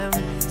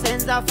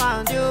Since I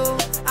found you,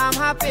 I'm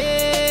happy.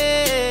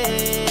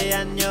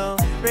 And you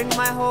bring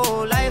my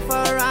whole life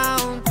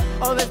around.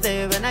 Always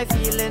there when I'm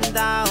feeling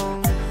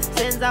down.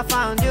 Since I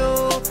found you,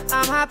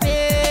 I'm happy.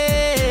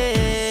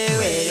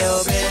 Where you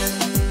been?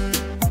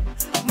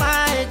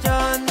 My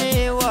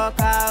journey walk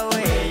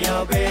away.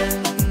 You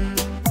been?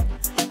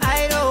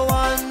 I don't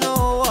want no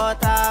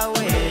water.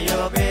 Where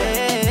you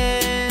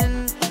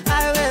been?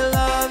 I will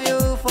love you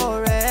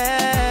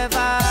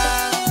forever.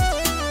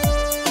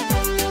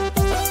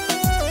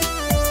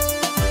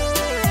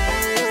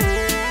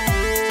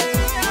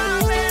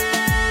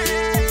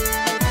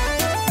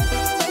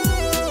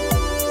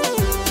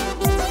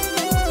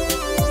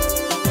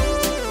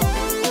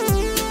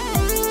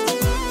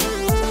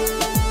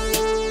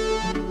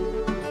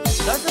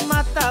 Doesn't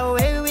matter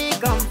where we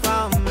come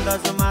from,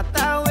 doesn't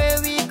matter where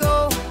we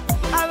go.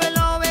 I will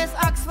always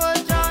ask for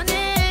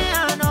Johnny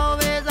and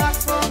always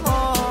ask for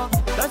more.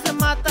 Doesn't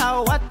matter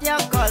what your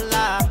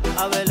color,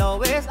 I will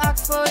always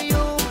ask for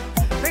you.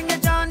 Bring your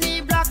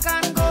Johnny black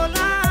and gold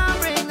and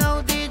bring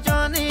out the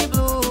Johnny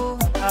blue.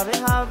 I've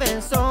been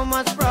having so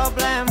much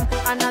problem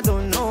and I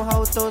don't know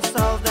how to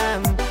solve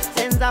them.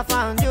 Since I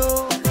found you,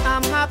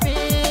 I'm happy.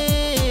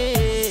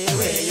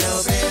 Where you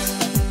been?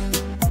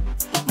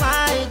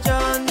 My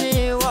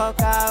Johnny walk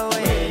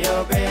away, you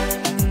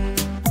been.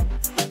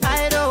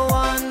 I don't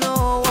want no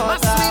My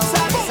water.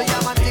 sweetheart, say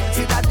I'm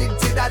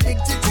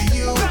addicted to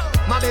you.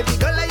 My baby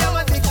girl, I am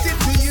addicted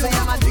to you. Say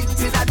I'm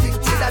addicted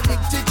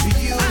to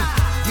you.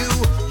 You.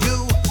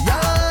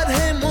 याद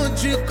है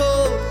मुझको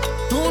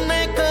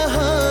तूने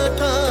कहा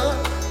था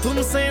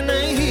तुमसे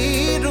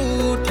नहीं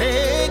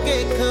रूठेंगे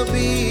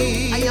कभी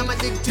I am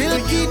addicted दिल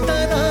to की you.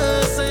 तरह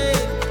से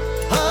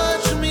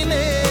आज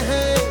मिले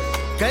हैं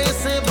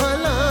कैसे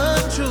भला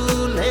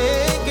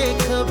झूलेंगे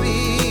कभी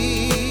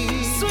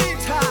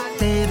Sweetheart,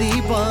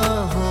 तेरी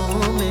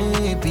बाहों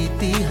में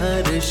बीती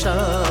हर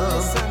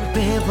शाम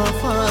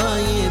बेवफा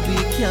ये भी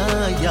क्या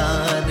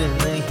यार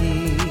नहीं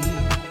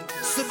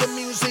so the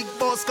music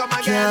boss come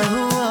क्या again.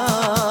 हुआ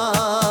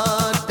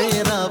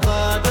तेरा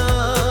वादा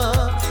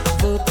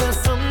वो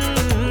कसम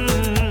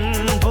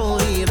वो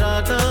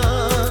इरादा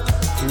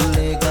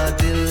खुलेगा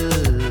दिल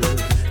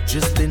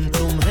जिस दिन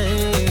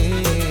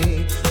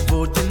तुम्हें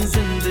वो दिन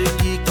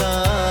जिंदगी का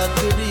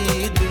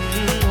आखिरी दिन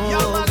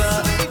होगा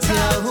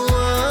क्या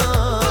हुआ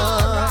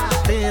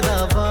तेरा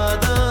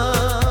वादा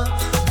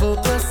वो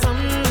कसम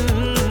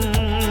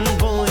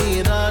वो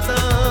इरादा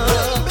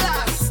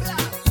Blast.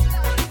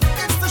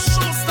 It's the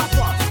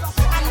showstopper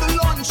and the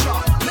launcher.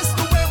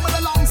 Mr. Wayman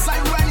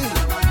alongside Rennie.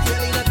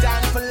 Killing a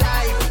dance for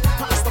life.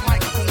 Pass the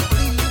microphone,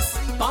 please.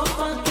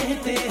 पापा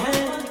कहते हैं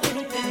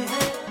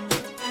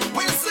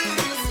We'll see.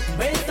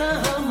 बेटा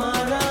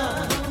हमारा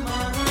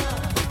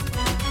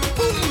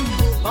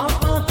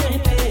पापा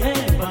कहते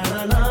हैं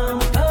बड़ा नाम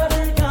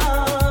करेगा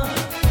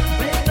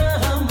बेटा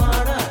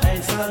हमारा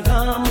ऐसा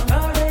काम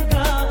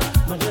करेगा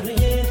मगर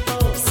ये तो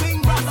Sing,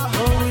 brother.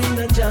 कोई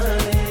न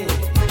जाने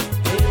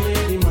ये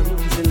मेरी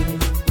मंजिल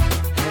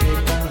है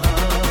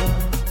कहाँ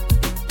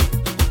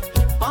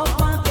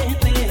पापा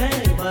कहते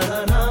हैं बड़ा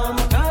नाम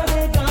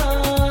करेगा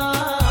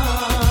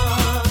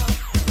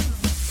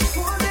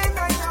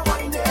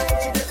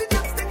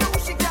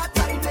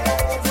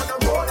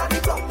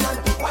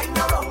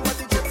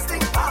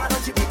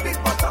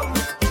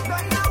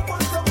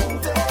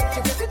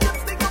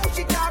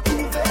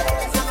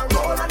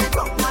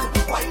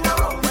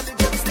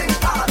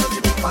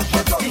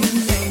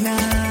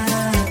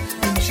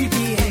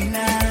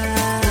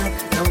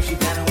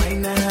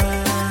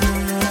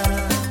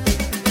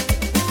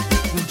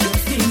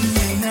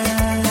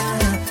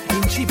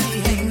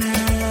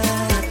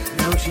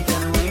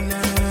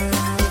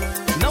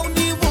Now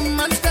the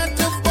woman start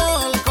to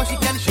fall 'cause she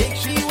can shake,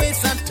 she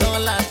waist at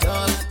all.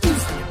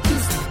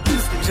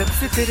 जब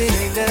से तेरे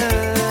नैना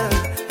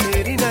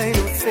तेरी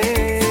नैनों से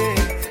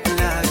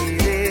लागे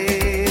रे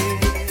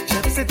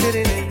जब से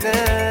तेरे नैना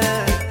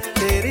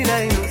तेरी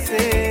नैनों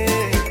से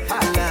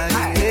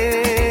लागे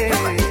रे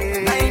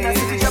Naina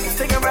see the jump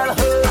sting and roll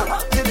her.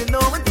 Didn't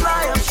know it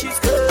fly up, she's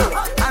good.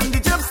 And the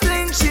jump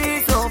sting,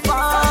 she's so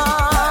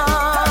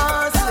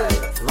fast.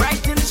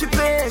 Right in she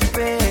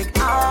big.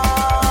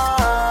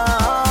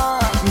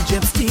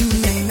 Jump sting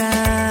Naina,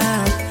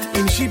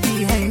 and she be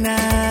Naina.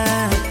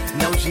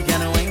 Now she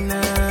gonna win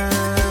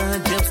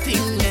jump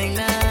sting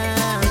Naina,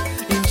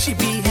 and she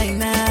be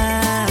Naina.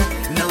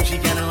 Now she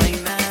gonna win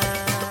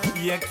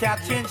You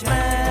can't change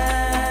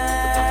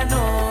man,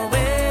 no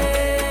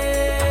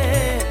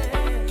way.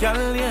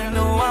 Girl, you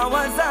know I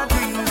was a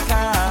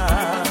drinker.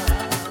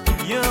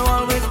 You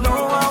always know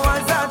I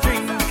was a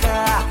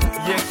drinker.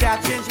 You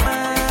can't change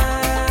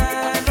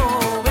man, no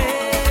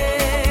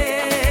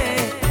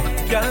way.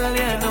 Girl,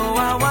 you know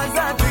I was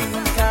a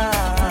drinker.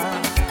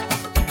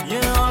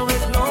 You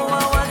always know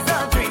I was a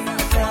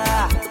drinker.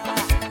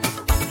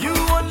 You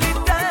only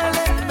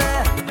telling me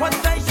what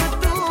I should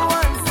do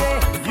and say.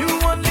 You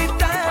only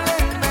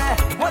telling me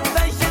what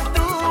I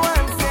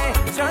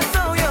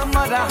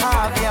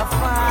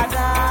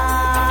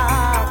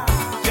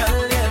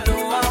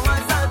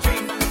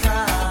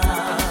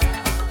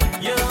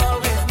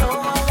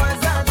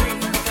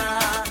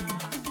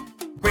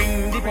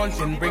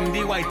punching, bring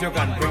the white you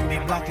can, bring the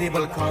black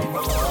label come.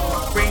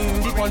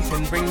 Bring the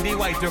punching, bring the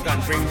white you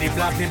can, bring the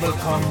black label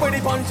come. Bring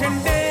the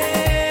punching day.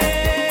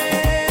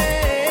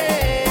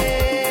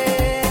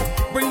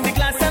 Bring the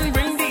glass and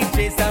bring the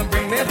chase and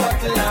bring the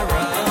bottle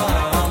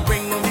around.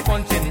 Bring the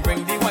punching,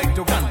 bring the white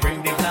you can,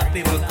 bring the black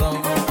label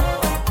come.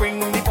 Bring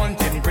the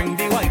punching, bring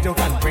the white you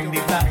can, bring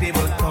the black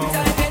label come.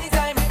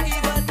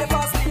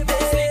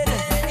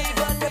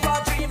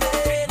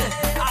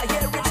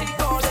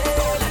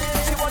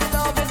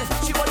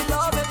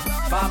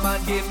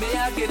 Give me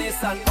a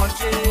Guinness and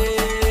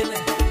punching.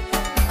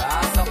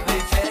 I some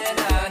gin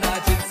and a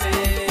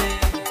ginseng.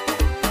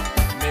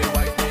 Me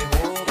wife me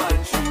home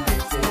and she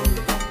waiting.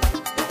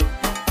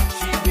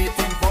 She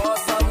waiting for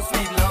some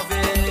sweet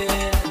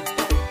loving.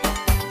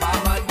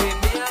 Mama give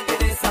me a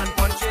Guinness and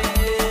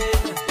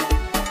punching.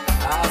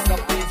 I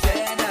some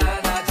gin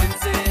and a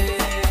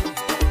ginseng.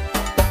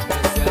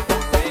 Myself a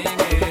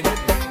singing.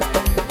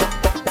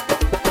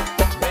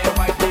 Me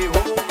wife me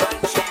home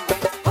and she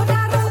waiting.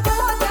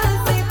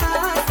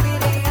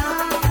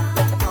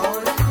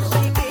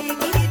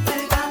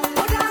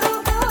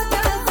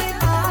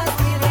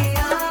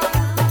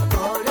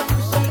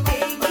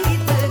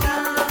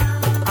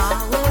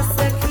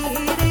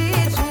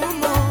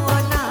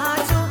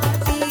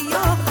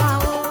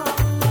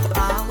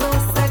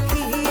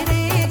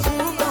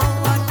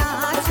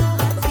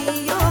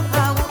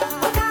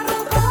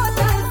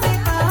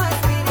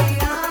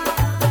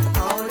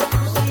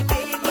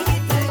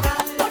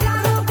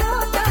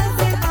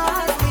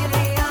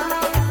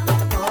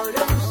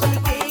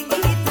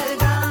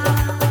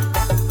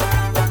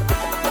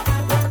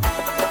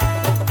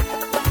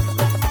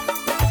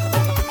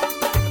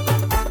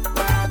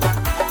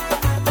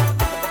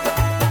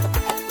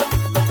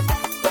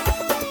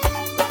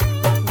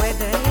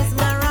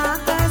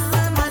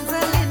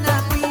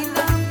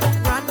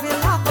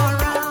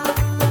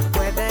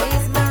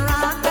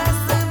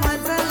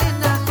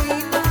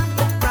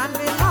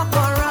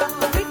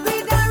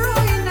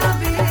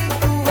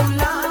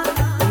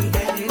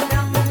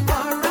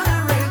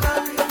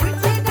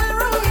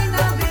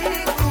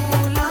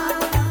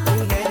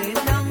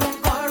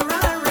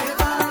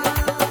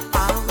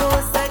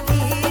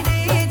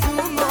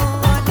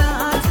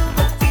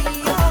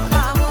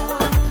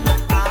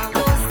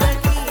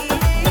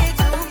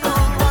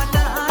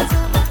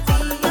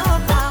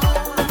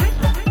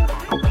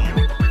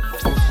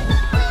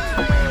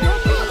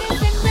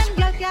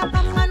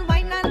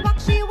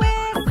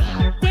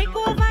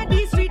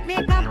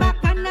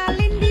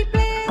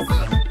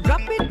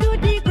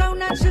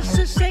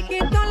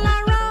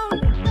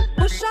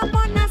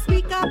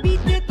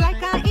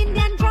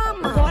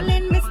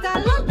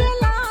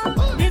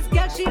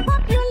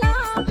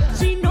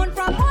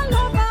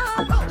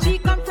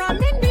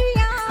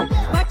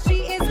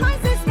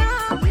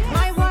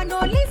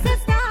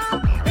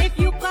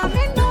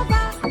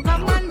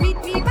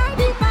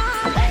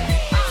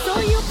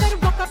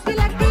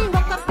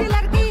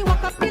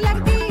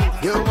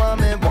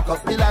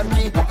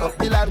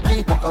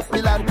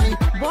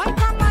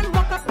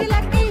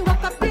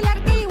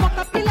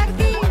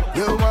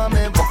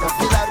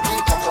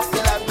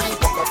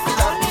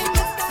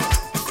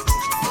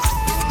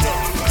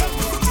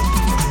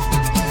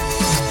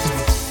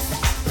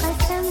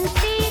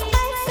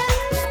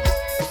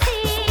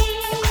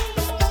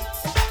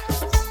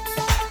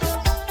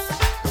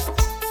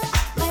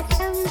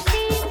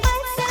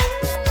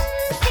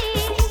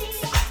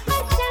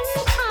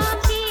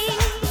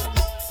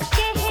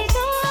 कह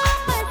दो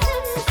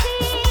कसम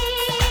से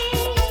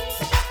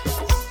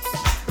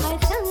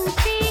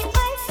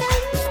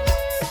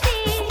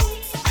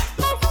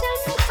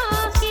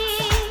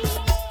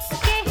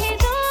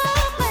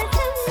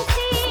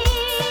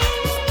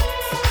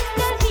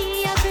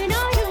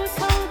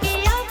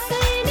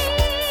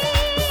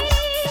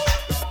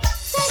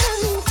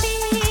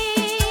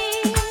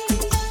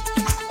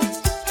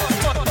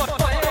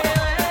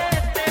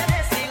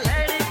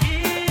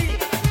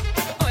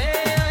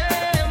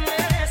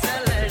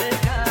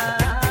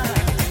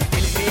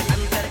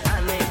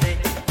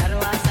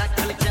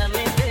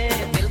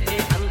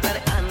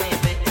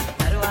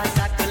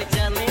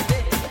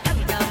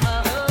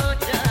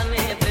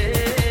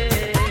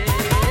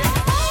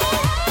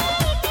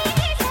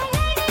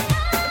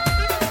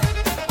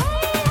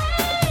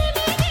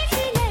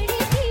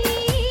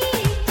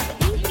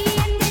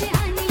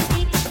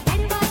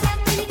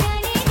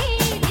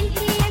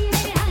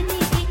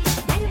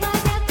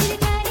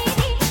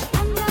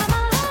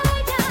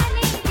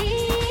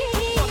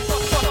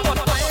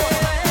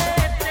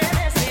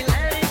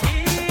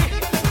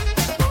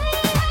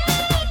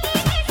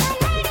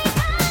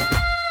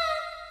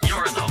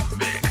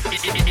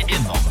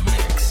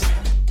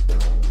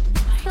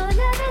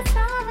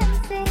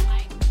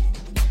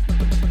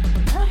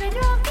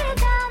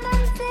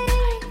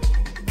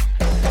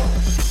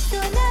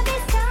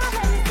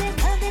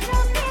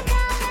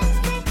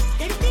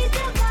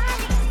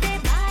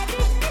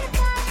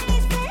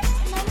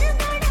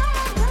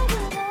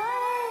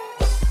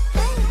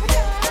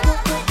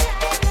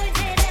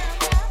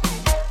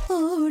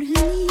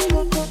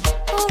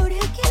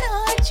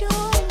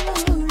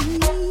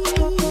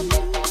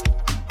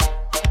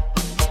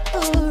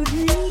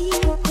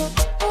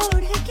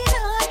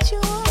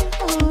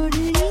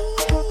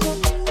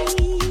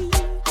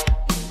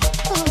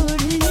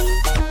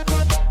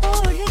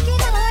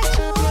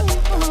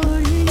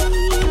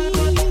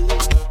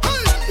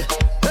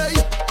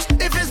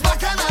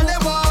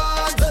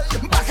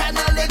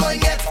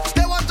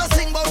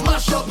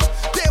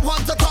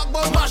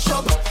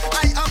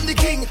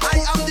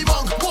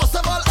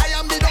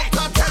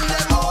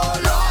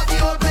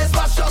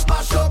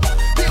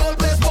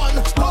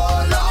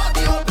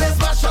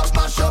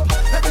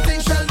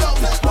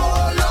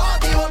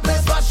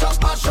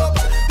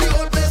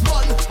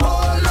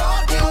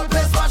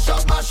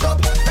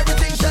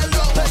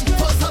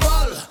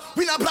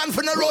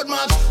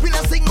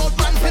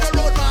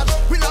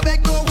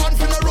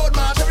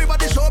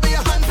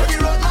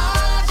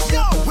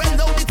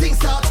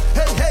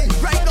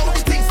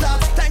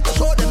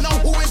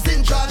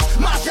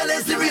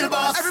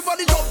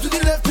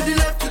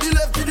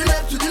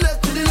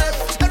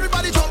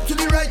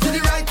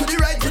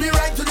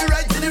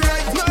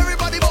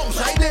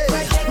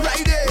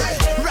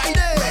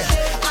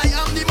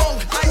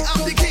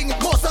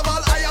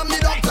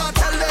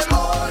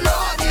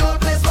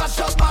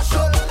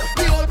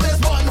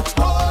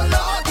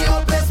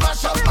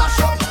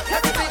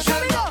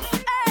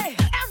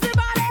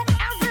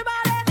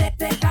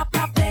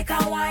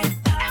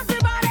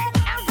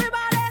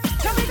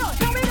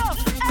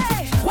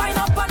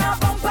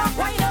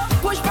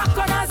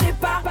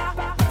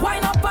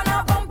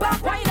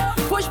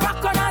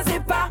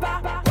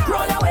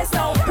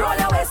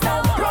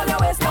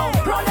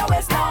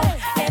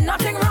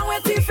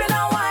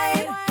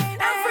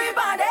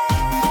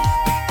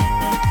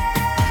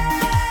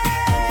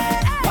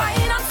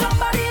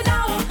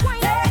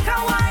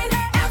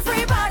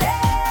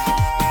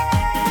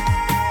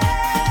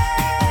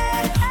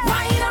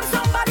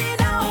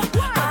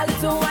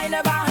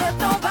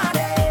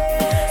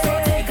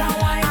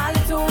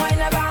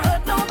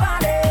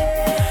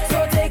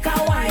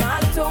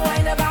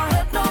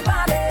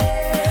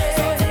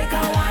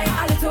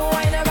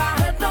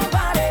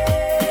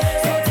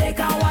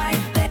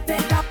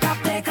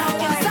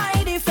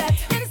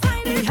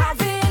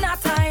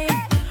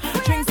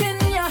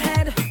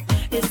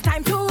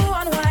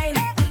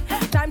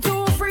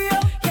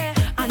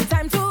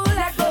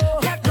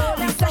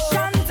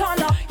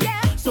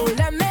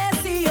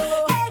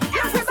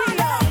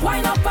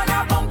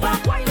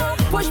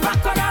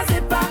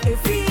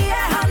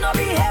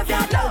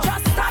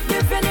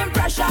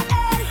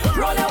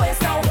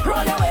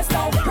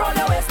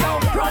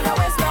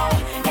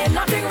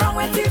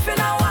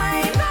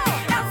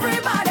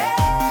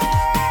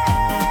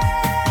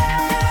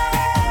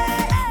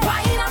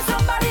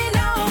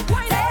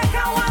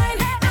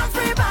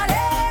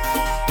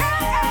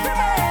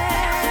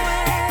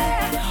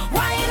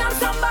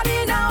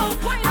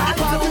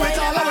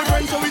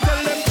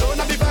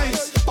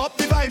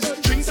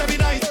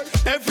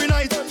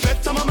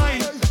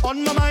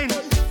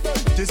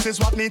is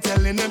what me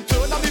telling them.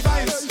 Turn up the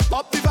vibes.